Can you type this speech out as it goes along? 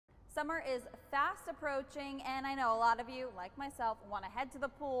Summer is fast approaching, and I know a lot of you, like myself, want to head to the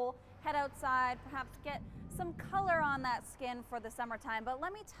pool, head outside, perhaps get some color on that skin for the summertime. But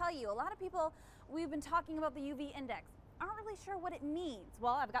let me tell you, a lot of people, we've been talking about the UV index, aren't really sure what it means.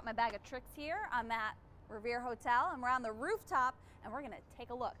 Well, I've got my bag of tricks here. I'm at Revere Hotel, and we're on the rooftop, and we're gonna take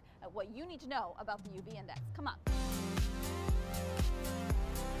a look at what you need to know about the UV index. Come on.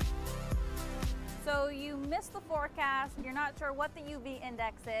 So you missed the forecast, you're not sure what the UV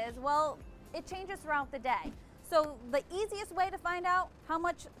index is. Well, it changes throughout the day. So the easiest way to find out how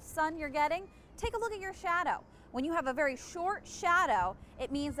much sun you're getting, take a look at your shadow. When you have a very short shadow,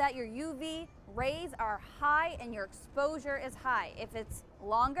 it means that your UV rays are high and your exposure is high. If it's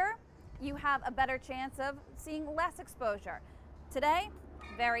longer, you have a better chance of seeing less exposure. Today,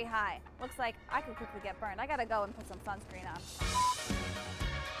 very high. Looks like I could quickly get burned. I gotta go and put some sunscreen on.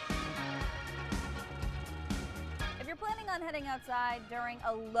 If you're planning on heading outside during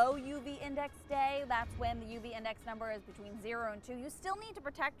a low UV index day, that's when the UV index number is between 0 and 2, you still need to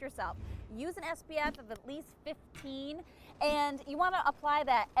protect yourself. Use an SPF of at least 15, and you wanna apply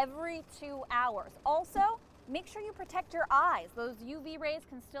that every 2 hours. Also, make sure you protect your eyes. Those UV rays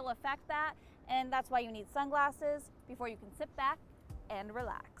can still affect that, and that's why you need sunglasses before you can sit back and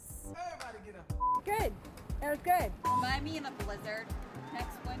relax. Everybody get up. Good. That was good. Remind me in a blizzard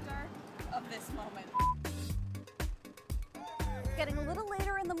next winter of this moment. It's getting a little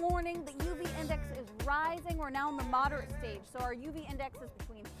later in the morning. The UV index is rising. We're now in the moderate stage, so our UV index is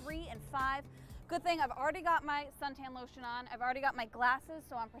between 3 and 5. Good thing I've already got my suntan lotion on. I've already got my glasses,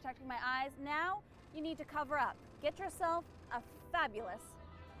 so I'm protecting my eyes. Now, you need to cover up. Get yourself a fabulous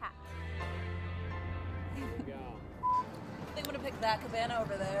hat. There you go. I think I'm gonna pick that cabana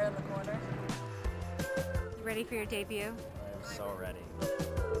over there in the corner. You ready for your debut? I'm so ready.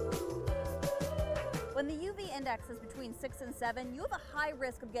 When the UV index is between 6 and 7, you have a high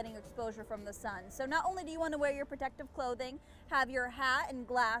risk of getting exposure from the sun. So not only do you want to wear your protective clothing, have your hat and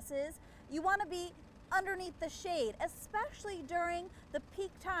glasses, you want to be underneath the shade, especially during the peak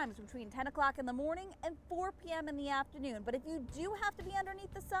times between 10 o'clock in the morning and 4 p.m. in the afternoon. But if you do have to be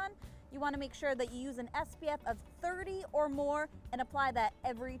underneath the sun, you want to make sure that you use an SPF of 30 or more and apply that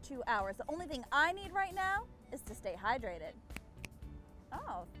every 2 hours. The only thing I need right now is to stay hydrated.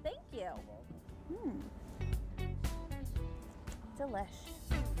 Oh, thank you. Delish.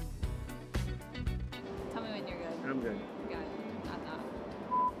 Tell me when you're good. I'm good. Good. Not.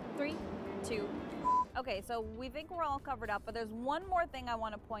 3, 2. Okay, so we think we're all covered up, but there's one more thing I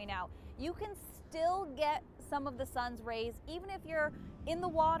want to point out. You can still get some of the sun's rays even if you're in the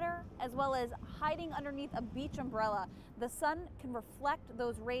water, as well as hiding underneath a beach umbrella. The sun can reflect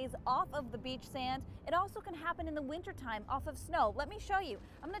those rays off of the beach sand. It also can happen in the wintertime off of snow. Let me show you.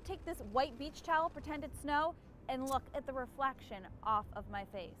 I'm gonna take this white beach towel, pretend it's snow, and look at the reflection off of my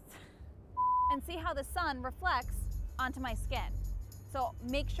face. And see how the sun reflects onto my skin. So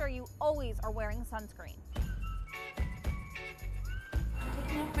make sure you always are wearing sunscreen. I'm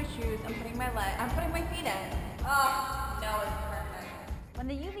taking off my shoes, I'm putting my feet in. Oh, no, it's perfect. When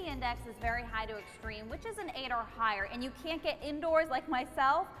the UV index is very high to extreme, which is an 8 or higher, and you can't get indoors like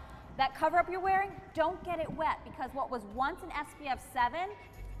myself, that cover up you're wearing, don't get it wet, because what was once an SPF 7,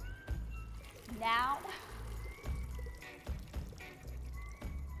 now,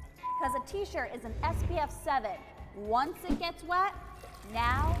 because a t-shirt is an SPF 7. Once it gets wet,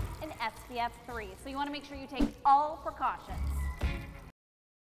 now an SPF 3. So you want to make sure you take all precautions.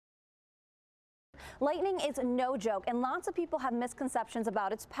 Lightning is no joke, and lots of people have misconceptions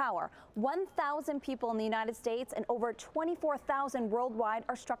about its power. 1,000 people in the United States and over 24,000 worldwide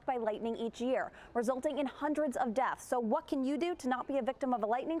are struck by lightning each year, resulting in hundreds of deaths. So what can you do to not be a victim of a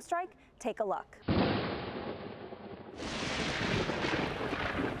lightning strike? Take a look.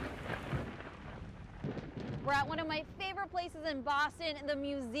 We're at one of my favorite places in Boston, the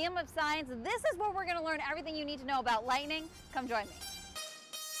Museum of Science. This is where we're going to learn everything you need to know about lightning. Come join me.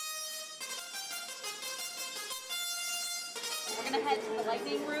 We're going to head to the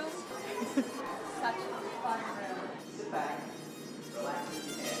lightning room. Such a fun room. Sit back, relax.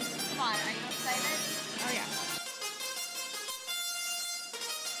 Come on, are you excited? Oh yeah.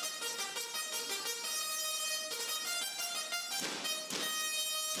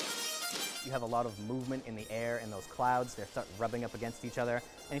 You have a lot of movement in the air in those clouds. They start rubbing up against each other.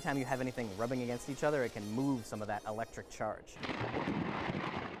 Anytime you have anything rubbing against each other, it can move some of that electric charge.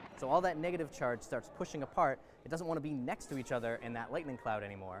 So all that negative charge starts pushing apart. It doesn't want to be next to each other in that lightning cloud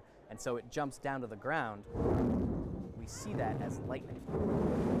anymore, and so it jumps down to the ground. We see that as lightning.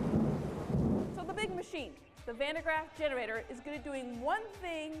 So the big machine, the Van de Graaff generator, is good at doing one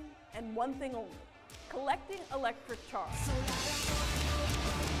thing and one thing only: collecting electric charge.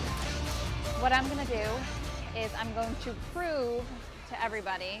 What I'm gonna do is I'm going to prove to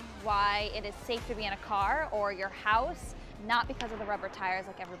everybody why it is safe to be in a car or your house, not because of the rubber tires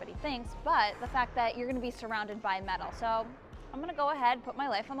like everybody thinks, but the fact that you're gonna be surrounded by metal. So I'm gonna go ahead, put my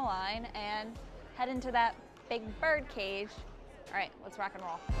life on the line, and head into that big bird cage. All right, let's rock and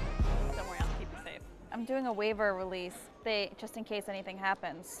roll. Don't worry, I'll keep you safe. I'm doing a waiver release. Just in case anything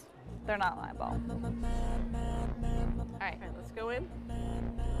happens, they're not liable. All right, Let's go in.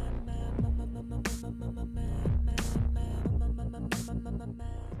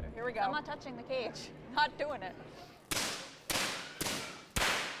 Here we go. I'm not touching the cage. Not doing it.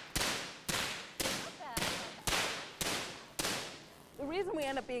 The reason we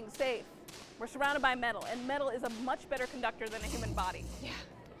end up being safe, we're surrounded by metal, and metal is a much better conductor than a human body. Yeah.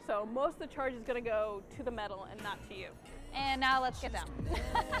 So most of the charge is going to go to the metal and not to you. And now let's get down.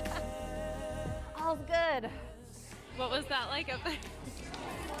 All's good. What was that like up there?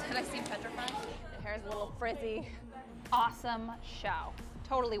 Did I seem petrified? The hair's a little frizzy. Awesome show.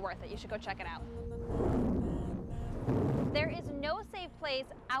 Totally worth it. You should go check it out. There is no safe place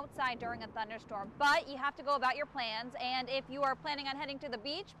outside during a thunderstorm, but you have to go about your plans. And if you are planning on heading to the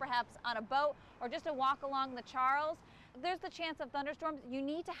beach, perhaps on a boat, or just a walk along the Charles, there's the chance of thunderstorms. You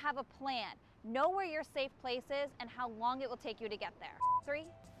need to have a plan. Know where your safe place is and how long it will take you to get there. 3,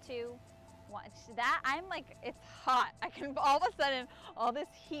 2, 1. That, I'm like, it's hot. I can, all of a sudden, all this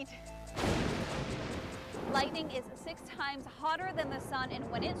heat. Lightning is 6 times hotter than the sun, and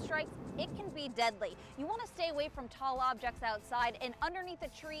when it strikes, it can be deadly. You want to stay away from tall objects outside, and underneath a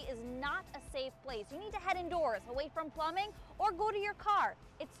tree is not a safe place. You need to head indoors, away from plumbing, or go to your car.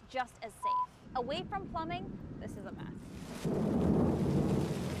 It's just as safe. Away from plumbing, this is a mess.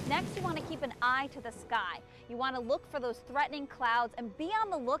 Next, you want to keep an eye to the sky. You want to look for those threatening clouds and be on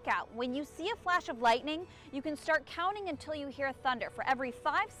the lookout. When you see a flash of lightning, you can start counting until you hear thunder. For every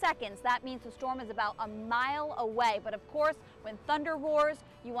 5 seconds, that means the storm is about a mile away. But of course, when thunder roars,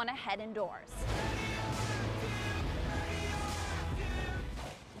 you want to head indoors.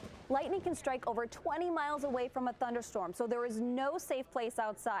 Lightning can strike over 20 miles away from a thunderstorm, so there is no safe place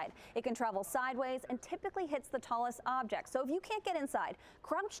outside. It can travel sideways and typically hits the tallest objects. So if you can't get inside,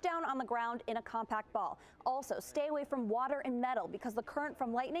 crouch down on the ground in a compact ball. Also, stay away from water and metal because the current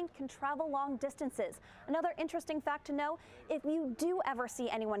from lightning can travel long distances. Another interesting fact to know, if you do ever see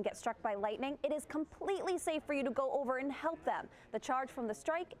anyone get struck by lightning, it is completely safe for you to go over and help them. The charge from the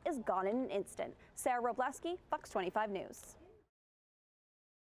strike is gone in an instant. Sarah Wroblewski, Fox 25 News.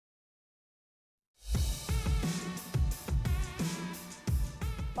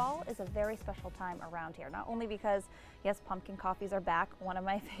 Fall is a very special time around here, not only because, yes, pumpkin coffees are back, one of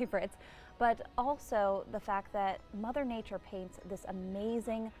my favorites, but also the fact that Mother Nature paints this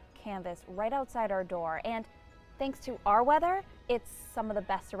amazing canvas right outside our door. And thanks to our weather, it's some of the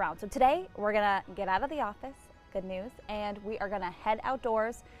best around. So today, we're gonna get out of the office, good news, and we are gonna head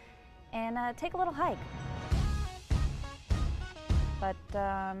outdoors and take a little hike. But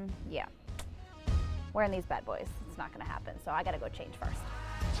yeah, wearing these bad boys, it's not gonna happen, so I gotta go change first.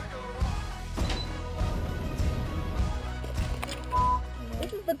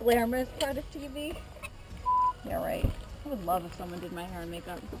 This is the glamorous part of TV. Yeah, right. I would love if someone did my hair and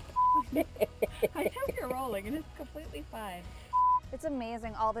makeup. I know you're rolling and it's completely fine. It's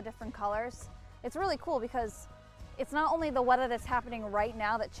amazing, all the different colors. It's really cool because it's not only the weather that's happening right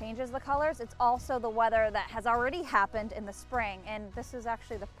now that changes the colors, it's also the weather that has already happened in the spring. And this is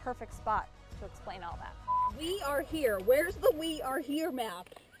actually the perfect spot to explain all that. We are here. Where's the we are here map?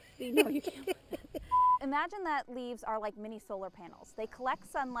 No, you can't. Imagine that leaves are like mini solar panels. They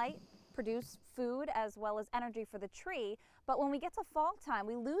collect sunlight, produce food as well as energy for the tree, but when we get to fall time,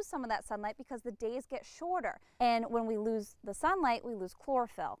 we lose some of that sunlight because the days get shorter. And when we lose the sunlight, we lose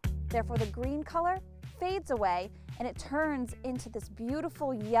chlorophyll. Therefore, the green color fades away and it turns into this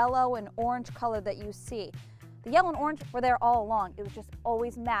beautiful yellow and orange color that you see. The yellow and orange were there all along. It was just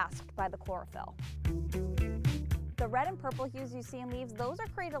always masked by the chlorophyll. The red and purple hues you see in leaves, those are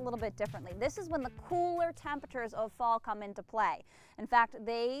created a little bit differently. This is when the cooler temperatures of fall come into play. In fact,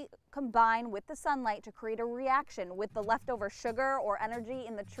 they combine with the sunlight to create a reaction with the leftover sugar or energy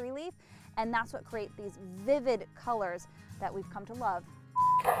in the tree leaf, and that's what creates these vivid colors that we've come to love.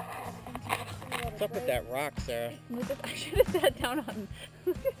 What's up with that rock, Sarah? I should have sat down on.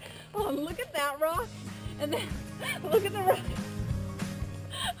 Oh, look at that rock, and then look at the rock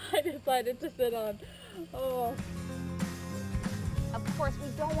I decided to sit on. Oh. Of course, we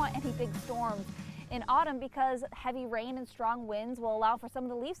don't want any big storms in autumn because heavy rain and strong winds will allow for some of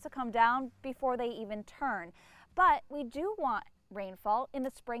the leaves to come down before they even turn. But we do want rainfall in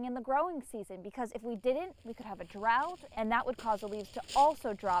the spring and the growing season, because if we didn't, we could have a drought, and that would cause the leaves to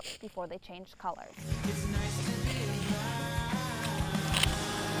also drop before they changed colors.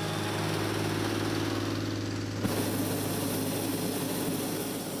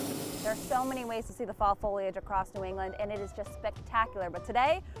 There are so many ways to see the fall foliage across New England, and it is just spectacular. But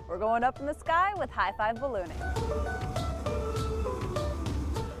today, we're going up in the sky with high five ballooning.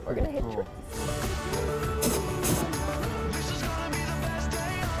 We're gonna hit trees.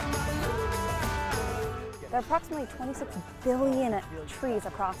 There are approximately 26 billion trees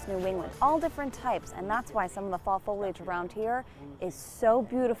across New England, all different types, and that's why some of the fall foliage around here is so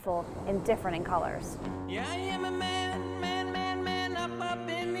beautiful and different in colors. Yeah, I am a man up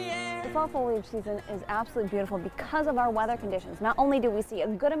in the air. The fall foliage season is absolutely beautiful because of our weather conditions. Not only do we see a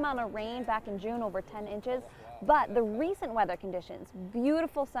good amount of rain back in June, over 10 inches, but the recent weather conditions,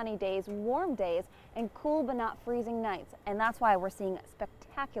 beautiful sunny days, warm days, and cool but not freezing nights. And that's why we're seeing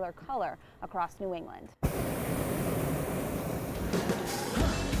spectacular color across New England.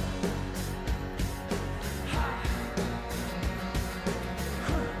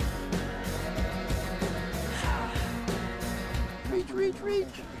 Reach, reach.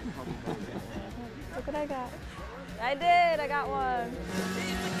 Look what I got. I did, I got one.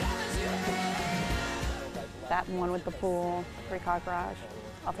 That one with the pool, 3-car garage.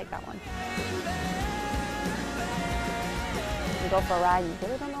 I'll take that one. You go for a ride, you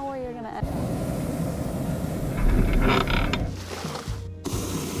really don't know where you're gonna end up.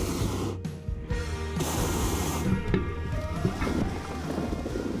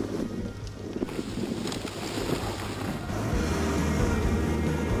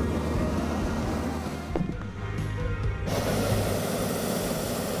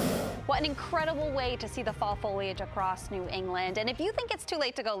 What an incredible way to see the fall foliage across New England. And if you think it's too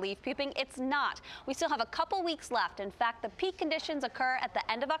late to go leaf peeping, it's not. We still have a couple weeks left. In fact, the peak conditions occur at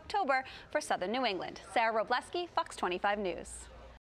the end of October for southern New England. Wroblewski, Fox 25 News.